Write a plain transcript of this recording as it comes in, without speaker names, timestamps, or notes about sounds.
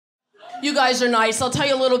You guys are nice. I'll tell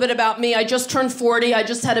you a little bit about me. I just turned 40. I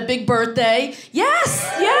just had a big birthday. Yes.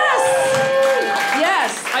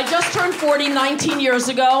 I just turned 40 19 years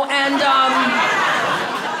ago, and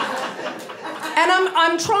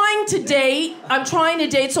I'm trying to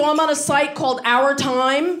date. So I'm on a site called Our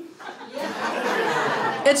Time.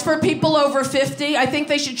 It's for people over 50. I think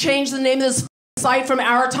they should change the name of this site from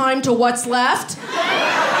Our Time to What's Left.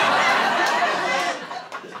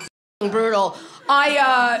 Brutal.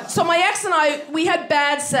 So my ex and I, we had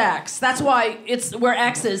bad sex. That's why we're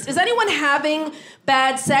exes. Is anyone having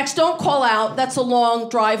bad sex? Don't call out. That's a long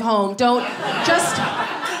drive home. Don't,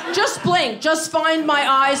 just blink. Just find my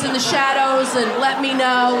eyes in the shadows and let me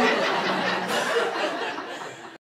know.